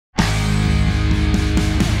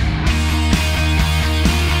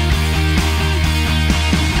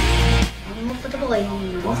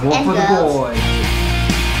One and for the girls. boys.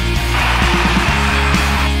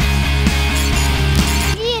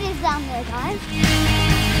 It is down there, guys.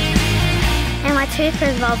 And my tooth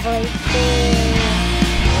is lovely.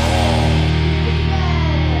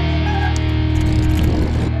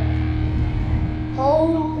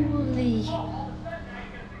 Holy.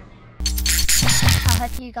 I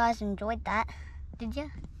hope you guys enjoyed that. Did you?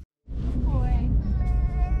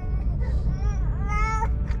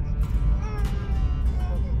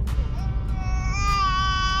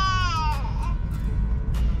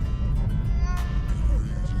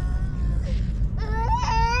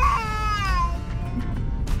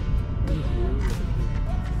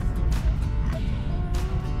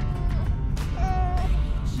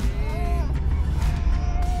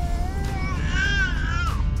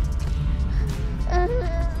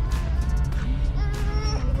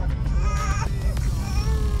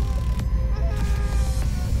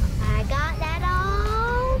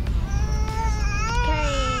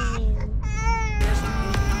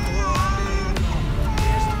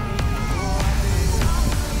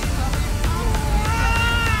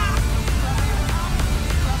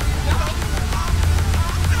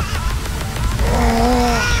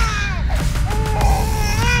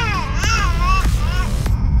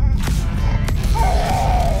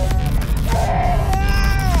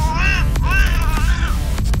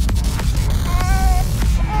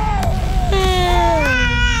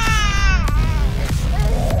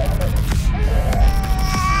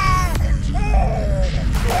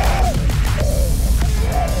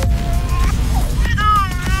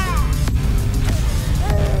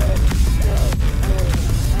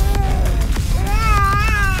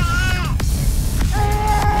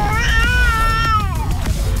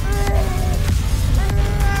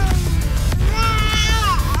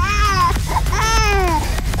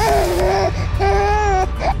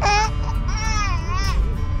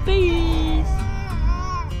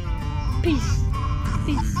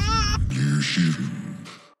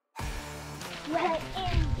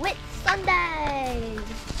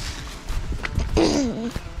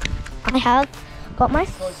 I have got my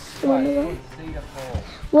swimwear.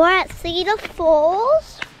 We're at Cedar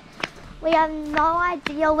Falls. We have no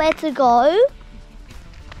idea where to go.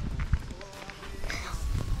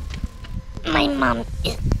 My mum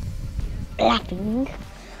is laughing.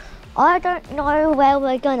 I don't know where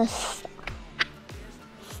we're going to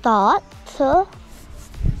start,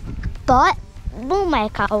 but we'll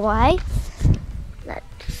make our way.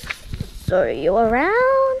 Let's show you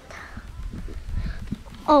around.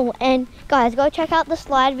 Oh, and guys, go check out the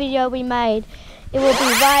slide video we made. It will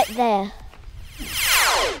be right there.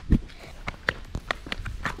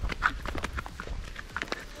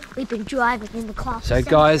 We've been driving in the car. So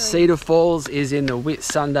guys, Cedar Falls is in the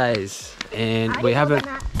Whitsundays, and we haven't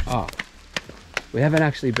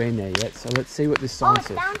actually been there yet. So let's see what this sign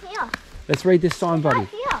says. Down here. Let's read this sign, buddy. Right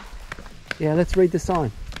here. Yeah, let's read the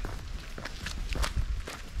sign.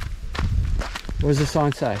 What does the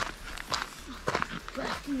sign say?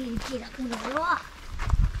 Get up on the rock.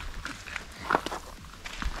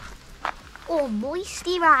 Oh,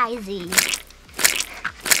 moisturizing.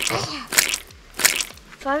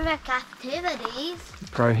 Prohibited activities.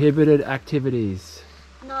 Prohibited activities.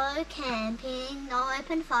 No camping, no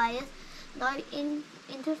open fires, no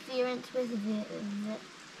interference with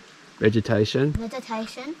Vegetation.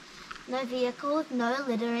 no vehicles, no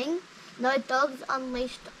littering, no dogs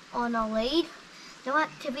unleashed on a lead, no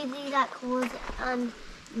activity that causes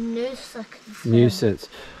nuisance.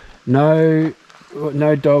 No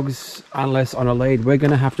dogs unless on a lead. We're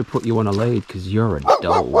going to have to put you on a lead because you're a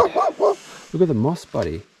dog. Look at the moss,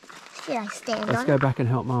 buddy. Should I stand on it? Let's go back and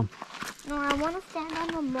help Mum. No, I want to stand on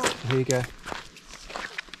the moss. Here you go.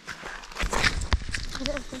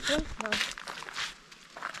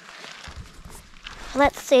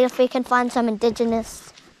 Let's see if we can find some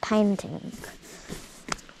indigenous paintings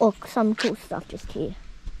or some cool stuff just here.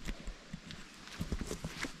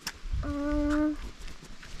 Is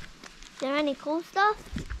there any cool stuff?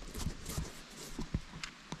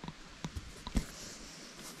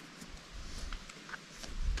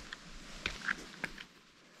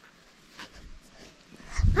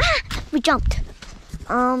 Ah! We jumped.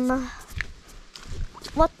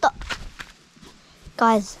 What the?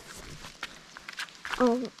 Guys.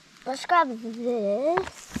 Let's grab this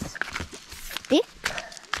stick.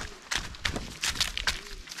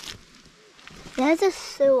 There's a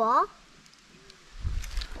sewer.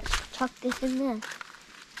 Let's chuck this in there.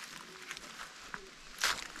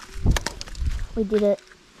 We did it.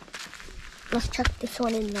 Let's chuck this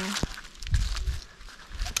one in there.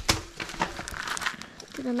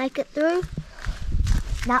 Did I make it through?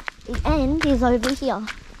 Now the end is over here.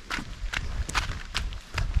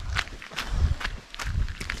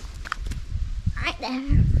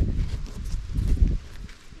 there.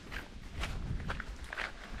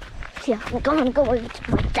 Yeah, I'm gonna go over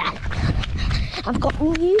to my dad. I've got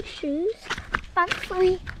new shoes.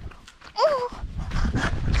 Thankfully. Oh.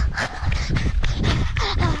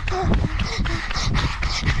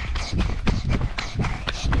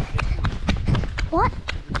 What?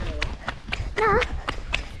 Nah.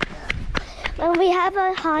 When we have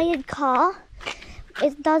a hired car,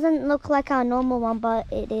 it doesn't look like our normal one,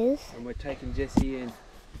 but it is. And we're taking Jessie in.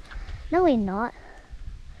 No, we're not.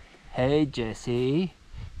 Hey, Jessie.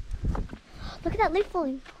 Look at that leaf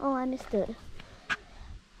falling. Oh, I missed it.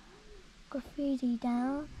 Graffiti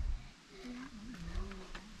down.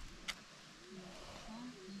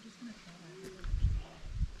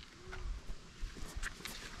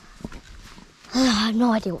 I have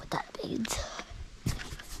no idea what that means.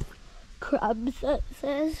 Crabs, that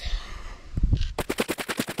says.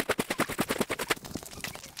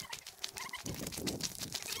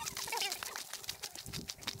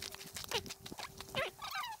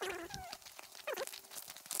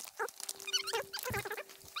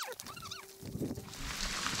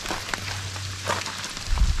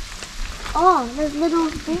 Oh, there's little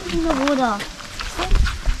things in the water.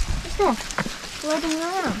 What's that? Floating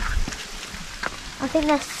around. I think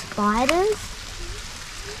they're spiders.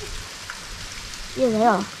 Yeah, they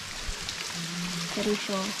are. Pretty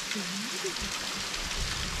sure.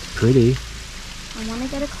 Pretty. I want to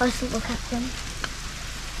get a closer look at them.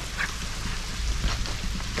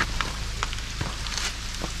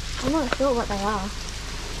 I'm not sure what they are.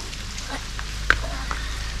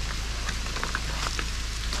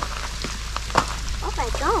 Oh, they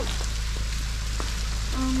don't.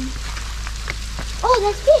 Oh,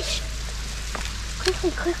 there's fish.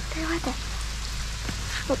 Quickly, they're right there.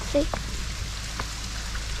 Look, see?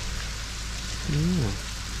 Yeah.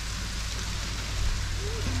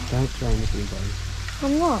 Don't throw anything, buddy.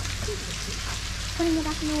 I'm not. Putting it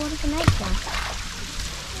back in the water for nature.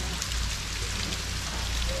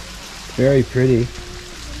 Very pretty.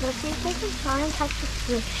 Let's see if we can try and catch a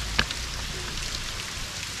fish.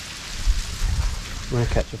 Want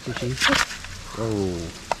to catch a fishy? Oh.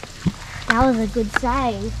 That was a good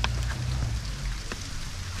save.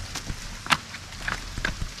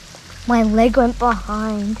 My leg went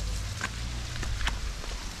behind.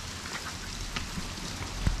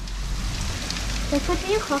 There could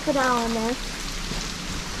be a crocodile in there.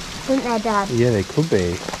 Isn't there, Dad? Yeah, they could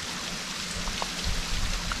be.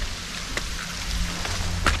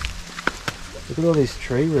 Look at all these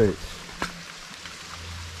tree roots.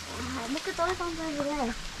 Look at those ones over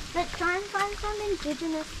there. Let's try and find some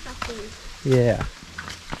indigenous stuffies. Yeah.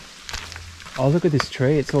 Oh, look at this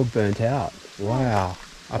tree. It's all burnt out. Wow.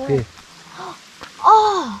 Up here.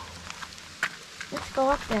 Oh! Let's go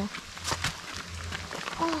up there.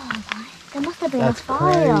 Oh my. There must have been That's a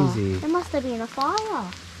fire. crazy. There must have been a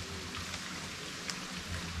fire.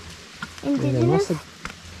 Indigenous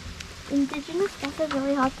stuff is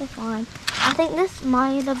really hard to find. I think this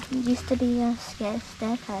might have used to be a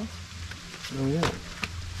staircase. Oh, yeah.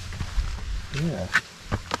 Yeah.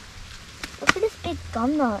 Look at this big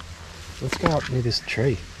gum nut. Let's go up near this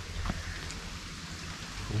tree.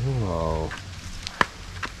 Whoa.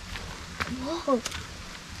 Whoa.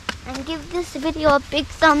 And give this video a big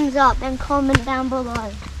thumbs up and comment down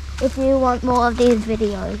below if you want more of these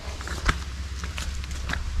videos.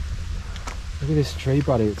 Look at this tree,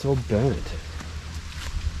 buddy. It's all burnt.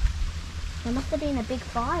 There must have been a big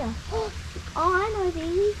fire. Oh, I know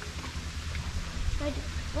these.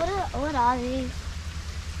 What are these?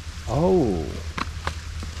 Oh.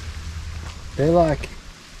 They're like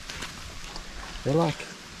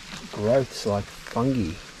growths, like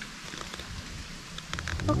fungi.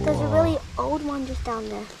 Look, there's a really old one just down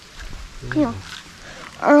there. Yeah. Here.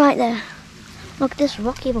 Oh, right there. Look, this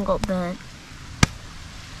rock even got burnt.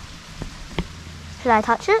 Should I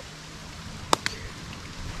touch it?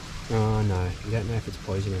 Oh no, you don't know if it's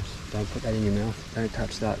poisonous. Don't put that in your mouth. Don't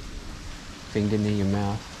touch that finger near your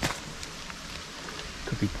mouth.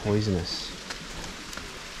 Could be poisonous.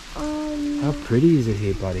 How pretty is it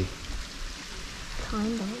here, buddy?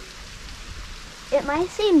 Kind of. It might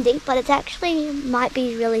seem deep, but it actually might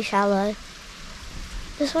be really shallow.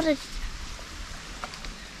 Just want to...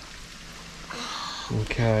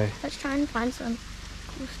 Okay. Let's try and find some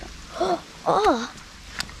cool stuff. Oh!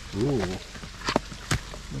 Ooh.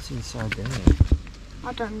 What's inside there?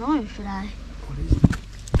 I don't know, should I? What is it?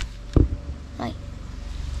 Like,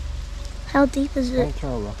 how deep is Don't it?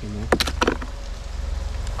 throw a rock in there.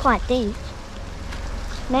 Quite deep.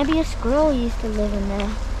 Maybe a squirrel used to live in there.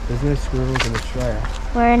 There's no squirrels in Australia.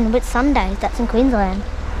 We're in Whitsundays, that's in Queensland.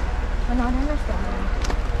 We're not in Australia.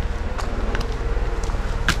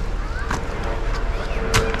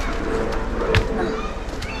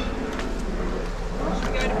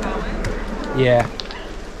 Yeah.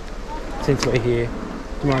 Since we're here.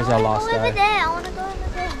 Tomorrow's our last Go over day. there. I want to go over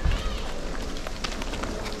there.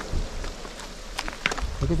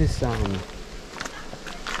 Look at this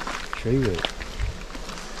tree root.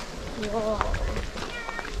 Whoa.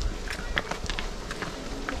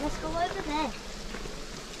 Let's go over there.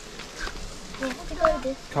 Yeah, let's go to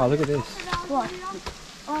this. Carl, look at this. What?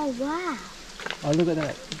 Oh, wow. Oh, look at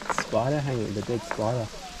that spider hanging, the dead spider.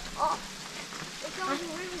 Oh.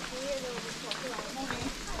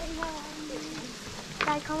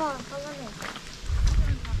 Dad, come on, follow me.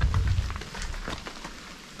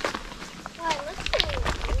 Wait, let's see.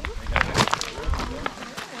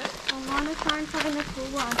 I want to try and find a cool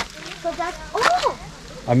one. So that's, oh!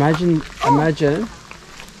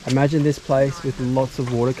 Imagine this place with lots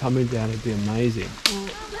of water coming down. It'd be amazing. Well,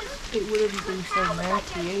 it wouldn't be so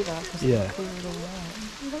murky either. Yeah. Clear it all out.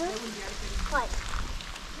 Wait.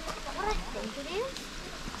 What I think it is?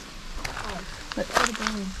 Let's put it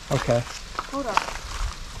down. Okay. Hold on.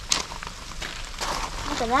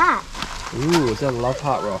 Look at that. Ooh, is that a love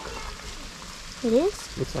heart rock? It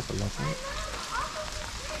is? Looks like a love heart.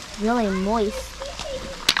 Really moist.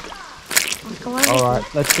 Let's go over All right,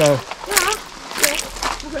 let's go. Yeah.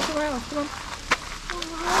 We'll go somewhere else. Come on.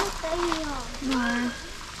 No.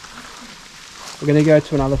 We're gonna go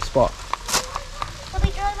to another spot. Well, we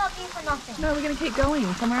drove up here for nothing. No, we're going to keep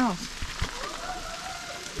going somewhere else.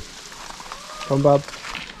 Come on, bub.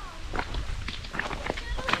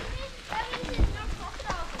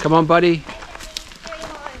 Come on, buddy.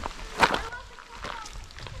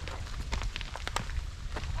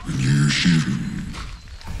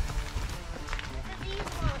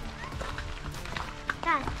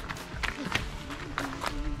 Dad.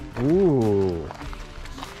 Ooh.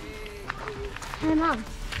 Hey, Mum.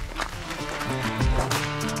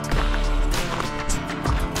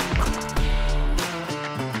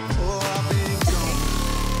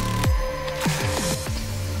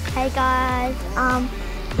 Hey guys,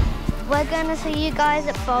 we're gonna see you guys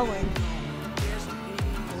at Bowen.